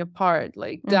 falling apart,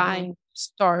 like Hmm. dying,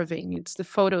 starving. It's the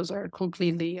photos are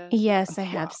completely Yes, I wow.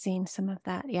 have seen some of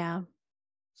that. Yeah.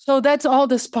 So that's all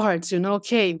the parts,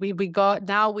 okay, we got,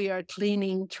 now we are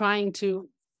cleaning, trying to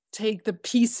take the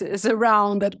pieces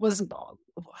around that was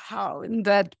how, and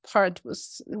that part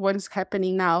was what is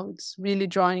happening now. It's really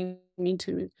drawing me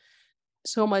to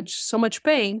so much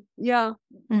pain. Yeah.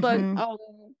 But Hmm.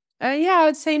 yeah,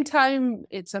 at the same time,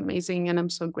 it's amazing, and I'm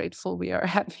so grateful we are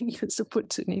having this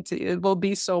opportunity. It will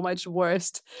be so much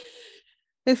worse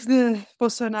if the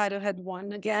Bolsonaro had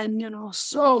won again,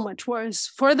 so much worse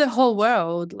for the whole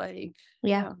world. Like,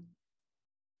 Yeah.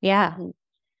 yeah. Yeah. Mhm.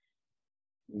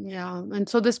 Yeah. And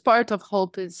so this part of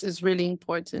hope is really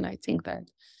important. I think that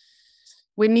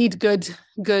we need good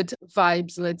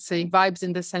vibes, let's say, vibes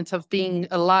in the sense of being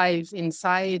alive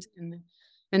inside,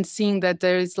 and seeing that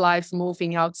there is life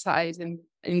moving outside, and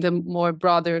in the more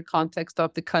broader context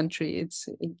of the country.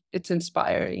 It's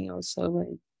inspiring also.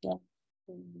 Like, yeah.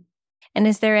 Mhm. And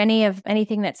is there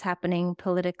anything that's happening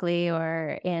politically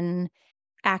or in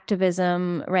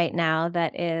activism right now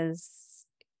that is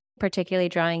particularly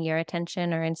drawing your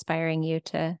attention or inspiring you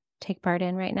to take part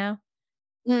in right now?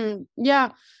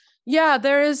 Yeah. Yeah,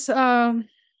 there is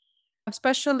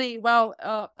especially, well,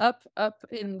 up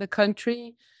in the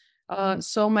country,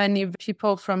 so many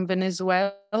people from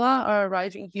Venezuela are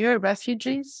arriving here,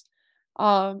 refugees.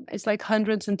 It's like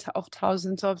hundreds of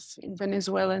thousands of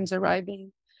Venezuelans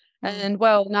arriving. Mm. And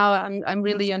well, now I'm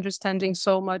really understanding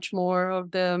so much more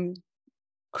of the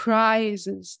cries,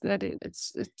 is that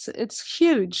it's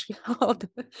huge. All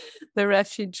the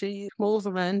refugee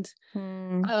movement,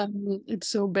 Mm. it's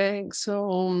so big.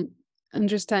 So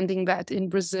understanding that in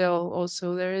Brazil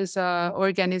also there is a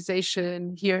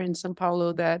organization here in São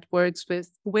Paulo that works with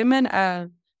women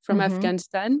from Mhm.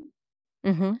 Afghanistan.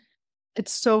 Mhm.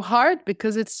 It's so hard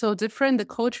because it's so different, the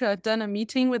culture. I've done a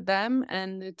meeting with them,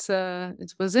 and it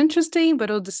was interesting, but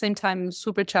at the same time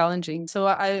super challenging. So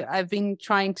I've been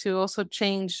trying to also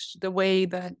change the way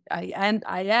that I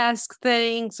ask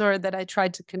things, or that I try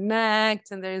to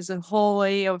connect. And there's a whole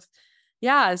way of,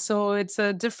 yeah, so it's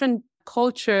a different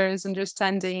cultures,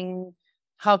 understanding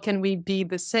how can we be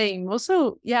the same.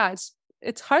 Also, yeah,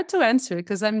 it's hard to answer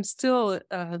because I'm still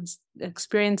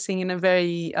experiencing in a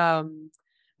very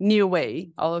new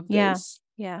way all of Yeah. this.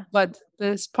 Yeah. But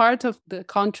this part of the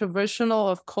controversial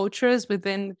of cultures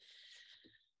within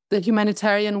the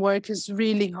humanitarian work is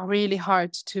really, really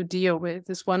hard to deal with.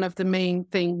 It's one of the main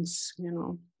things.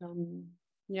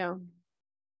 Yeah.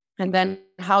 And then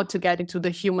how to get into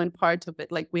the human part of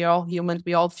it. Like, we are all human,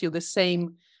 we all feel the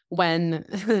same when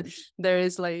there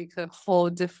is like a whole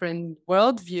different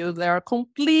worldview. They are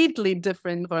completely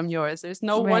different from yours. There's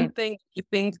no one Right. thing you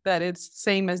think that it's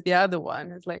same as the other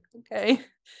one. It's like, okay,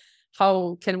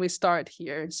 how can we start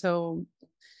here? So,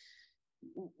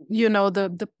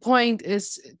 the point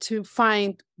is to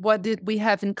find what did we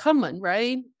have in common,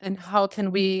 right? And how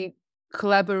can we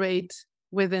collaborate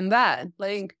within that?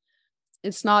 Like,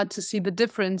 it's not to see the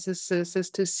differences, it's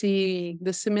to see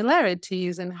the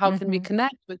similarities and how can we Mhm.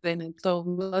 connect within it. So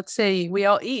let's say we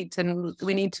all eat and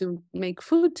we need to make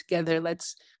food together.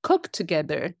 Let's cook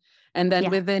together. And then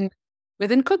Yeah.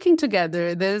 within cooking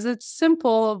together, there's a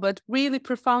simple but really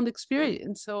profound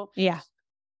experience. So Yeah.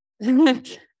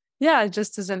 yeah,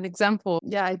 just as an example,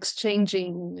 yeah,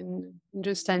 exchanging and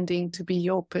understanding, to be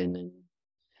open. And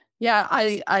yeah,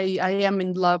 I am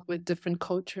in love with different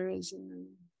cultures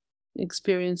and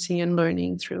experiencing and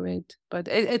learning through it. But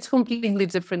it's completely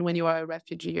different when you are a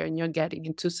refugee and you're getting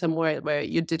into somewhere where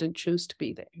you didn't choose to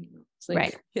be there. It's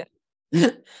Right. like,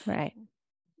 yeah. Right.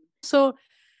 So,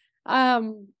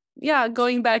 um,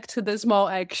 going back to the small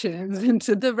actions and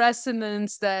to the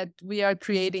resonance that we are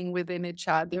creating within each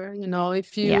other.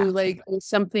 If Yeah. you like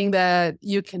something that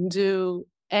you can do,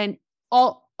 and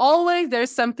always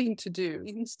there's something to do.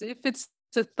 If it's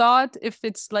a thought, if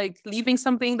it's like leaving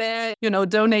something there,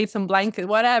 donate some blanket,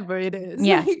 whatever it is.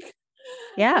 Yeah. Like,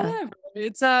 Yeah.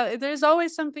 whatever. There's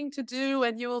always something to do,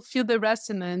 and you will feel the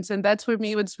resonance. And that's for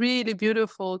me what's really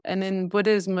beautiful. And in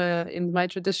Buddhism, in my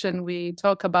tradition, we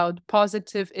talk about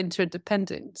positive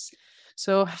interdependence.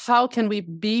 So how can we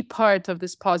be part of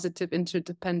this positive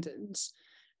interdependence?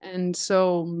 And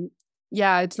so,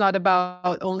 it's not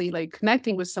about only like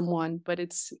connecting with someone, but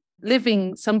it's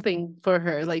living something for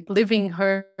her, like living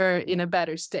her in a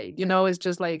better state. It's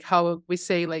just like how we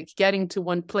say, like getting to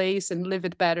one place and live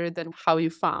it better than how you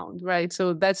found, right?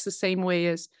 So that's the same way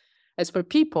as for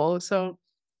people. So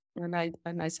a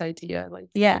nice idea, like.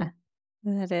 Yeah,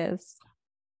 that is.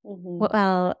 Mm-hmm.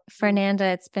 Well, Fernanda,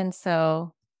 it's been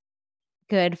so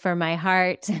good for my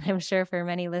heart, and I'm sure for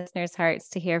many listeners' hearts,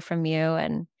 to hear from you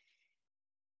and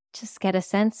just get a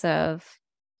sense of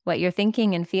what you're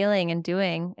thinking and feeling and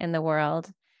doing in the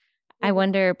world. I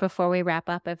wonder, before we wrap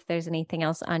up, if there's anything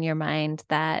else on your mind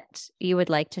that you would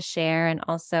like to share, and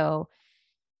also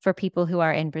for people who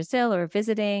are in Brazil or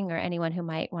visiting, or anyone who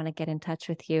might want to get in touch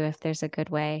with you, if there's a good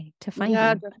way to find you.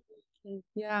 Definitely.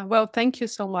 Yeah. Well, thank you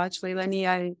so much,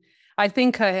 Leilani. I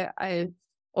think I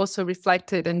also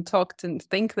reflected and talked and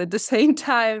think at the same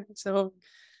time. So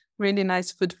really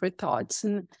nice food for thoughts,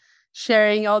 and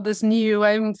sharing all this new.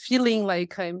 I'm feeling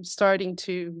like I'm starting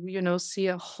to, see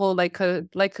a whole like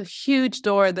a huge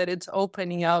door that it's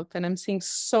opening up, and I'm seeing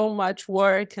so much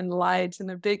work and light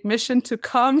and a big mission to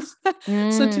come.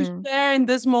 So to share in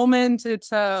this moment,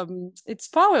 it's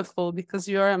powerful, because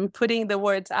I'm putting the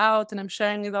words out and I'm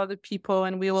sharing with other people,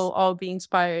 and we will all be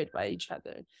inspired by each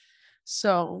other.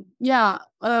 So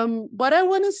what I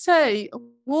want to say,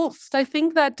 Wolf, I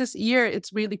think that this year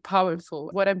it's really powerful.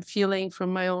 What I'm feeling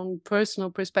from my own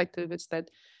personal perspective is that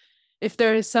if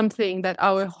there is something that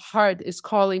our heart is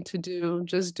calling to do,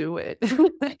 just do it.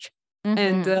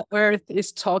 And the earth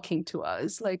is talking to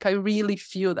us. Like, I really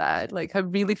feel that. Like, I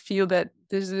really feel that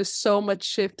there's so much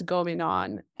shift going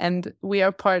on, and we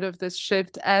are part of this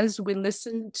shift as we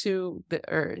listen to the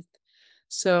earth.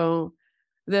 So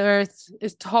the earth,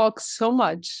 it talks so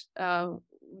much,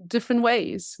 different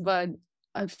ways, but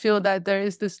I feel that there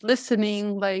is this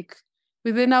listening, like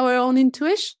within our own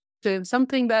intuition,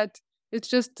 something that it's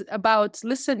just about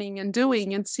listening and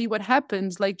doing and see what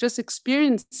happens, like just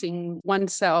experiencing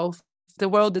oneself, the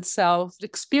world itself,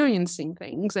 experiencing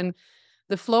things. And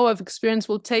the flow of experience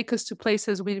will take us to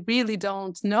places we really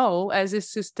don't know, as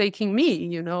this is taking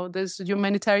me. This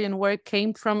humanitarian work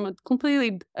came from a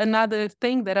completely another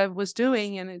thing that I was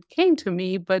doing, and it came to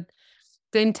me, but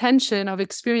the intention of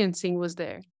experiencing was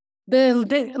there.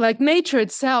 Like nature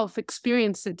itself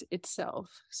experienced it itself.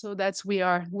 So that's we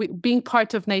being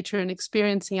part of nature and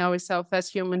experiencing ourselves as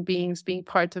human beings, being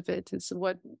part of it is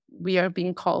what we are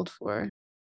being called for.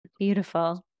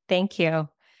 Beautiful. Thank you.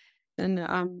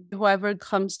 And whoever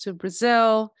comes to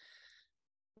Brazil,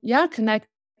 connect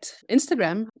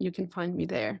Instagram. You can find me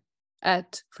there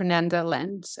at Fernanda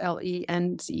Lenz,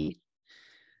 Lenz.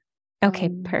 Okay,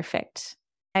 perfect.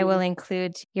 I will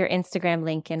include your Instagram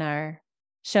link in our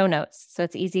show notes, so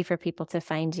it's easy for people to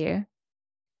find you.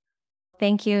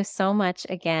 Thank you so much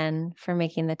again for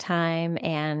making the time,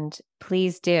 and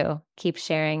please do keep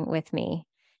sharing with me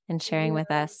and sharing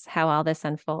with us how all this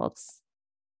unfolds.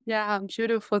 Yeah,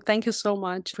 beautiful. Thank you so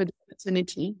much for the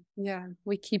opportunity. Yeah,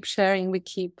 we keep sharing, we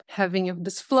keep having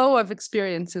this flow of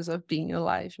experiences of being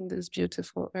alive in this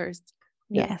beautiful earth.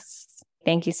 Yes.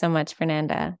 Thank you so much,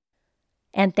 Fernanda.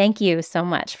 And thank you so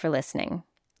much for listening.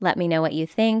 Let me know what you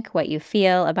think, what you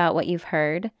feel about what you've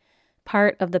heard.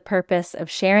 Part of the purpose of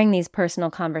sharing these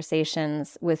personal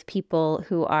conversations with people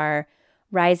who are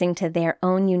rising to their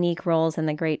own unique roles in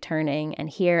the Great Turning, and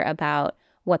hear about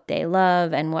what they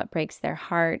love and what breaks their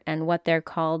heart and what they're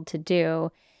called to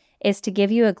do, is to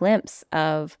give you a glimpse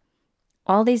of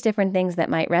all these different things that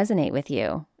might resonate with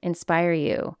you, inspire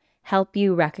you, help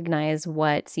you recognize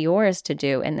what's yours to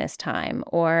do in this time,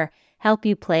 or help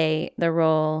you play the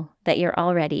role that you're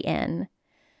already in.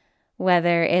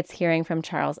 Whether it's hearing from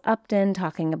Charles Upton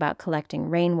talking about collecting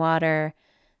rainwater,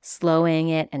 slowing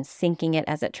it and sinking it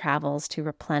as it travels to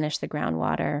replenish the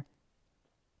groundwater,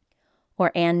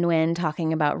 or Anne Nguyen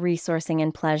talking about resourcing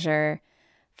and pleasure,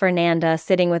 Fernanda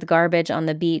sitting with garbage on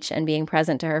the beach and being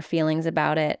present to her feelings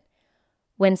about it.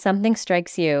 When something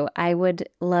strikes you, I would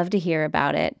love to hear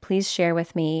about it. Please share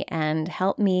with me and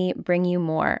help me bring you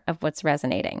more of what's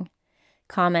resonating.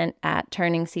 comment at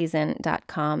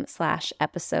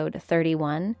turningseason.com/episode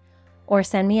 31, or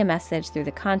send me a message through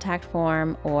the contact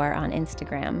form or on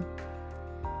Instagram.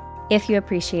 If you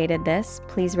appreciated this,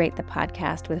 please rate the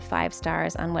podcast with 5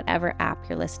 stars on whatever app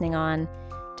you're listening on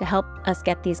to help us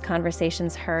get these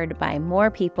conversations heard by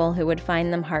more people who would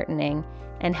find them heartening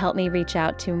and help me reach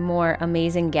out to more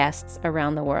amazing guests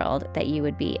around the world that you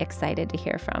would be excited to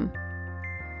hear from.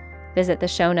 Visit the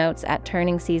show notes at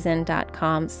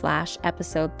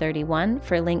turningseason.com/episode 31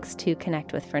 for links to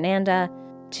connect with Fernanda,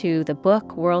 to the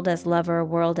book World as Lover,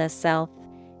 World as Self,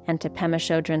 and to Pema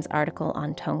Chodron's article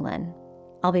on Tonglen.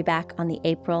 I'll be back on the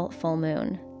April full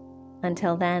moon.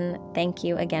 Until then, thank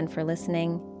you again for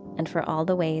listening and for all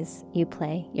the ways you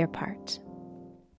play your part.